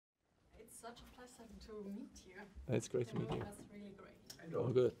such a pleasure to meet you. It's great to meet you. It was really great. Oh,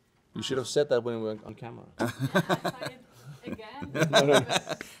 good. You should have said that when we were on camera. Yeah, I saw it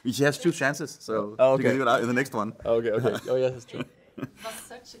again. She has 2 chances, so Oh, you can okay. do it out in the next one. Okay. Oh, yeah, that's true. It was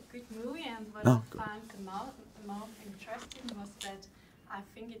such a good movie, and what Oh, I good. found the most interesting was that I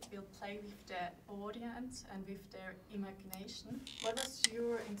think it will play with the audience and with their imagination. What was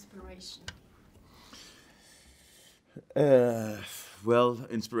your inspiration? Well,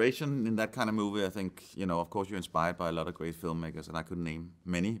 inspiration in that kind of movie, I think, of course you're inspired by a lot of great filmmakers, and I could name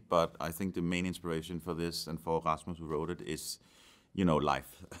many, but I think the main inspiration for this and for Rasmus who wrote it is,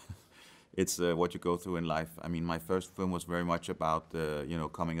 life. It's what you go through in life. I mean, my first film was very much about,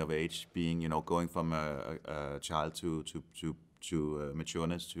 coming of age, being, going from a child to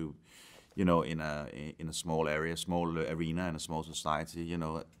matureness to, in a small area, small arena in a small society,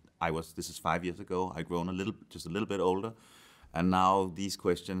 this is 5 years ago. I'd grown just a little bit older, and now these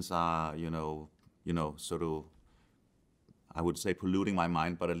questions are, sort of, I would say polluting my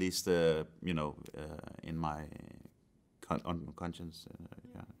mind, but at least, in my conscience.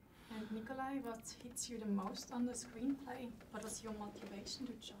 Yeah. And Nikolaj, what hits you the most on the screenplay? What was your motivation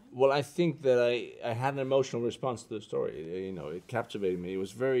to join? Well, I think that I had an emotional response to the story. It captivated me. It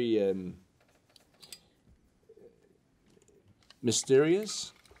was very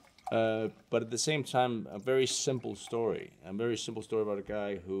mysterious. But at the same time, a very simple story. A very simple story about a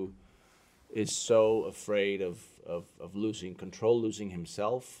guy who is so afraid of losing control, losing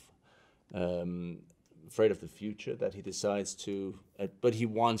himself, afraid of the future, that he decides to, but he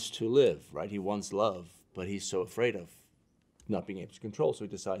wants to live, right? He wants love, but he's so afraid of not being able to control, so he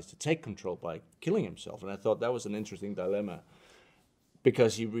decides to take control by killing himself. And I thought that was an interesting dilemma,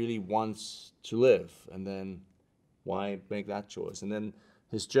 because he really wants to live, and then why make that choice? And then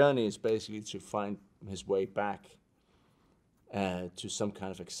his journey is basically to find his way back to some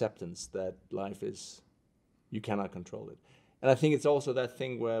kind of acceptance that life is, you cannot control it. And I think it's also that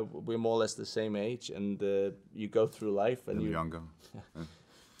thing where we're more or less the same age, and you go through life and I'm younger.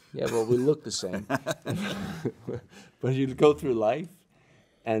 Yeah, well, we look the same. But you go through life,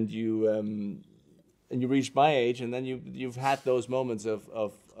 and you reach my age, and then you've had those moments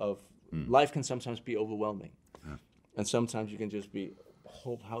of life can sometimes be overwhelming, and sometimes you can just be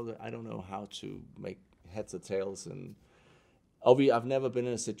I don't know how to make heads or tails. And I've never been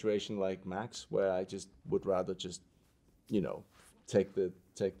in a situation like Max where I just would rather just take the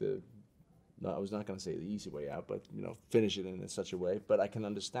no, I was not going to say the easy way out, but finish it in such a way. But I can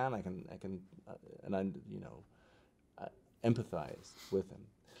understand. I can, and I empathize with him.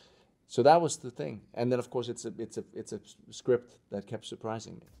 So that was the thing. And then of course it's a script that kept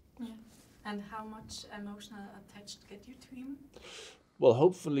surprising me. Yeah. And how much emotional attached get you to him? Well,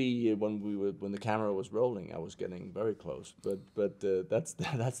 hopefully when the camera was rolling, I was getting very close. But that's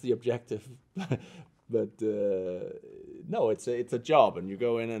the objective. But no, it's a job, and you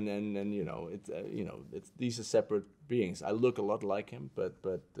go in and it's these are separate beings. I look a lot like him, but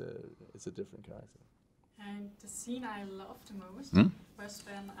it's a different character. And the scene I loved the most was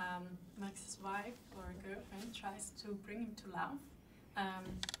when Max's wife or girlfriend tries to bring him to laugh.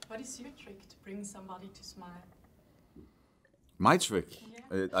 What is your trick to bring somebody to smile? My trick?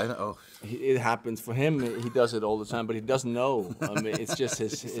 Yeah. I don't. Oh. It happens for him. He does it all the time, but he doesn't know. I mean, it's just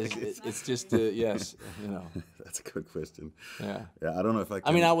it's just yes, That's a good question. Yeah. Yeah, I don't know if I can.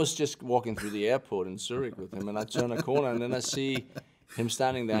 I mean, I was just walking through the airport in Zurich with him, and I turn a corner, and then I see him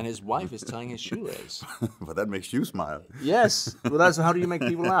standing there, and his wife is tying his shoelace. But that makes you smile. Yes. Well, that's how do you make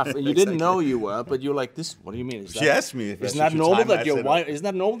people laugh? And you didn't know you were, but you're like this. What do you mean? She asked me if isn't I that should normal time that your myself. wife? Isn't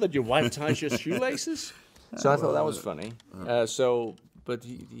that normal that your wife ties your shoelaces? So I thought that was funny. But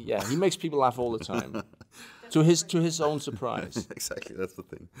he makes people laugh all the time, to his own surprise. Exactly, that's the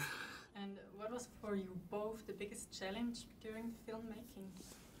thing. And what was for you both the biggest challenge during filmmaking?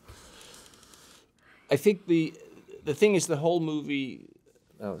 I think the thing is the whole movie.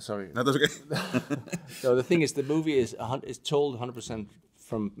 Oh, sorry. No, that's okay. No, the thing is the movie is told 100%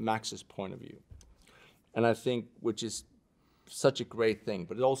 from Max's point of view, and I think which is such a great thing.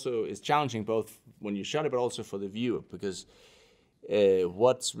 But it also is challenging both when you shot it, but also for the viewer, because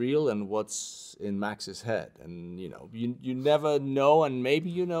what's real and what's in Max's head, and you never know, and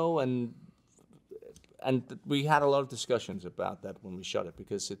maybe and we had a lot of discussions about that when we shot it,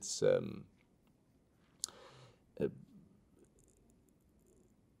 because it's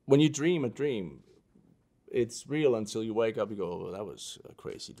when you dream a dream, it's real until you wake up. You go, oh, that was a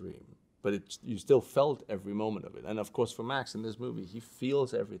crazy dream, but you still felt every moment of it. And of course, for Max in this movie, he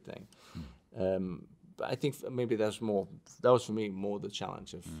feels everything. But I think maybe that was for me more the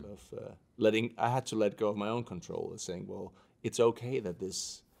challenge of letting. I had to let go of my own control and saying, well, it's okay that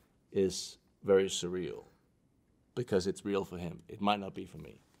this is very surreal because it's real for him. It might not be for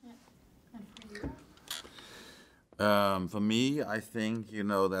me. Yeah. And for you? For me, I think,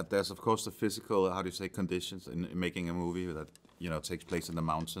 that there's, of course, the physical, how do you say, conditions in making a movie that, takes place in the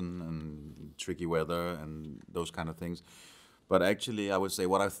mountain and tricky weather and those kind of things. But actually, I would say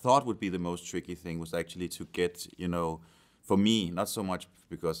what I thought would be the most tricky thing was actually to get, for me, not so much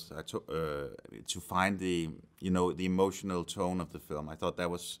because to find the emotional tone of the film. I thought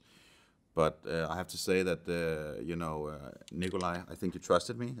that was, but I have to say that, Nikolaj, I think you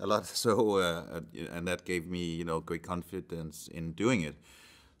trusted me a lot. So, and that gave me, great confidence in doing it.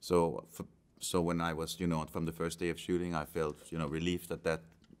 So when I was, from the first day of shooting, I felt, relieved that that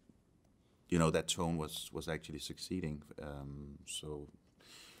tone was actually succeeding.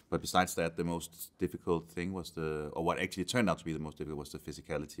 But besides that, the most difficult thing was or what actually turned out to be the most difficult was the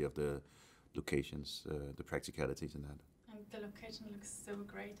physicality of the locations, the practicalities in that. And the location looks so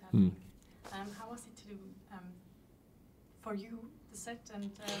great, I think. How was it to do for you, the set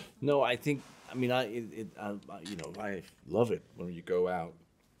and? No, I think I love it when you go out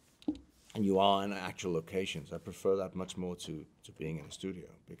and you are in actual locations. I prefer that much more to being in a studio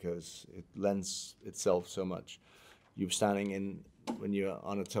because it lends itself so much. You're standing when you're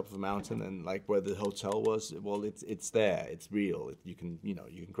on the top of a mountain and like where the hotel was, well, it's there, it's real. You can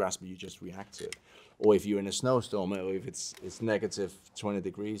grasp it, you just react to it. Or if you're in a snowstorm, or if it's negative 20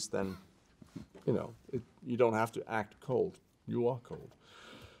 degrees, then you don't have to act cold. You are cold.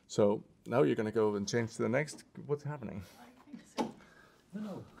 So now you're going to go and change to the next. What's happening? I think so.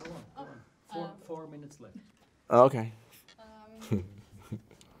 No, go on. Go on. 4 minutes left. Okay.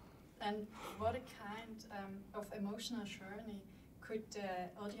 And what a kind of emotional journey could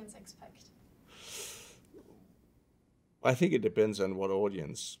the audience expect? I think it depends on what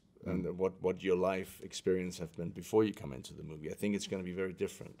audience and what your life experience have been before you come into the movie. I think it's going to be very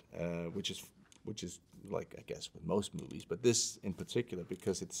different, which is like, I guess, with most movies, but this in particular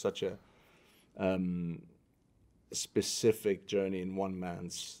because it's such a specific journey in one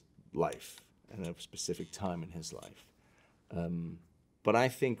man's life and a specific time in his life. But I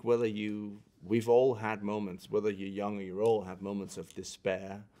think we've all had moments, whether you're young or you're old, have moments of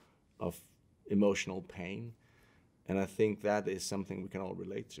despair, of emotional pain. And I think that is something we can all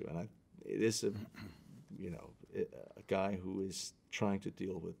relate to. And it is a guy who is trying to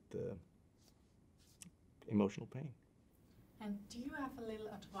deal with emotional pain. And do you have a little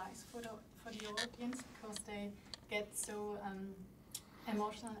advice for the audience because they get so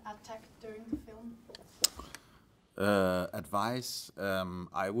emotional attacked during the film? Advice,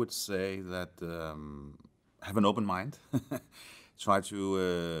 I would say that have an open mind. Try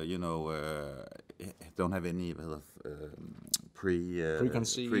to, don't have any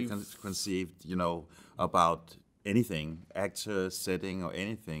preconceived, about anything, actors, setting, or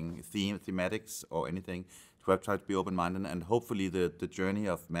anything, thematics, or anything. Try to be open-minded, and hopefully the journey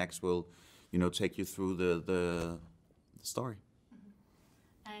of Max will, take you through the story.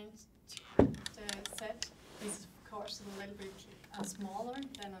 Mm-hmm. And the set is, of course, a little bit smaller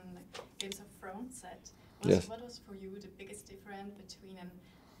than on the Games of Thrones set. Yes. What was for you the biggest difference between an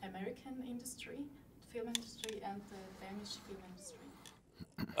American film industry, and the Danish film industry?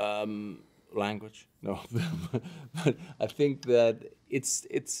 Language, no, but I think that it's.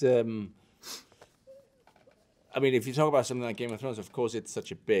 I mean, if you talk about something like Game of Thrones, of course, it's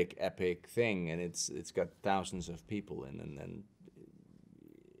such a big, epic thing, and it's got thousands of people in, and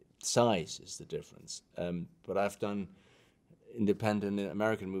size is the difference. But I've done independent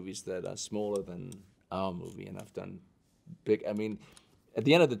American movies that are smaller than our movie, and I've done big. I mean, at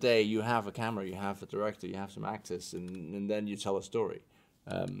the end of the day, you have a camera, you have a director, you have some actors, and then you tell a story.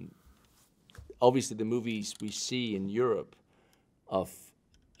 Obviously, the movies we see in Europe of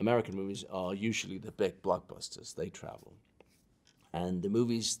American movies are usually the big blockbusters. They travel. And the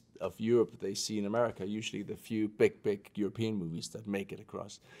movies of Europe they see in America are usually the few big European movies that make it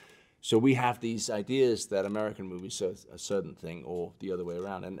across. So we have these ideas that American movies are a certain thing or the other way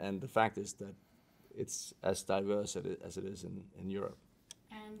around. And the fact is that it's as diverse as it is in Europe.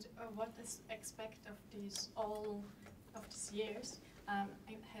 And what is expect of these years? I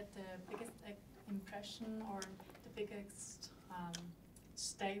had the biggest impression or the biggest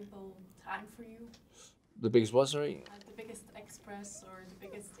stable time for you? The biggest what, sorry? The biggest express or the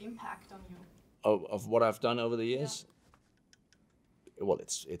biggest impact on you? Of what I've done over the years? Yeah. Well,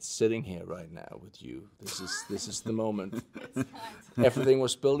 it's sitting here right now with you. This is the moment. Everything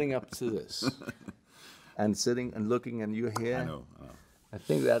was building up to this. And sitting and looking and you're here. I know. I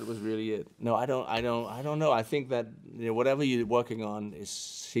think that was really it. No, I don't know. I think that whatever you're working on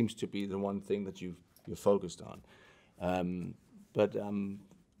seems to be the one thing that you're focused on. But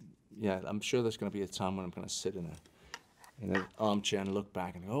yeah, I'm sure there's going to be a time when I'm going to sit in an armchair and look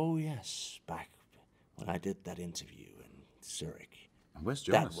back and go, oh yes, back when I did that interview in Zurich. Where's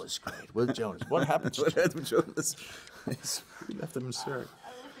Jonas? That was great. Where's Jonas? What happened to What happened to Jonas? We left him in Zurich.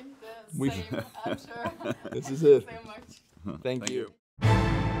 I will think the same, I'm sure. This is it. So much. Thank you.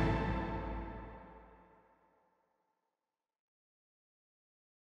 you.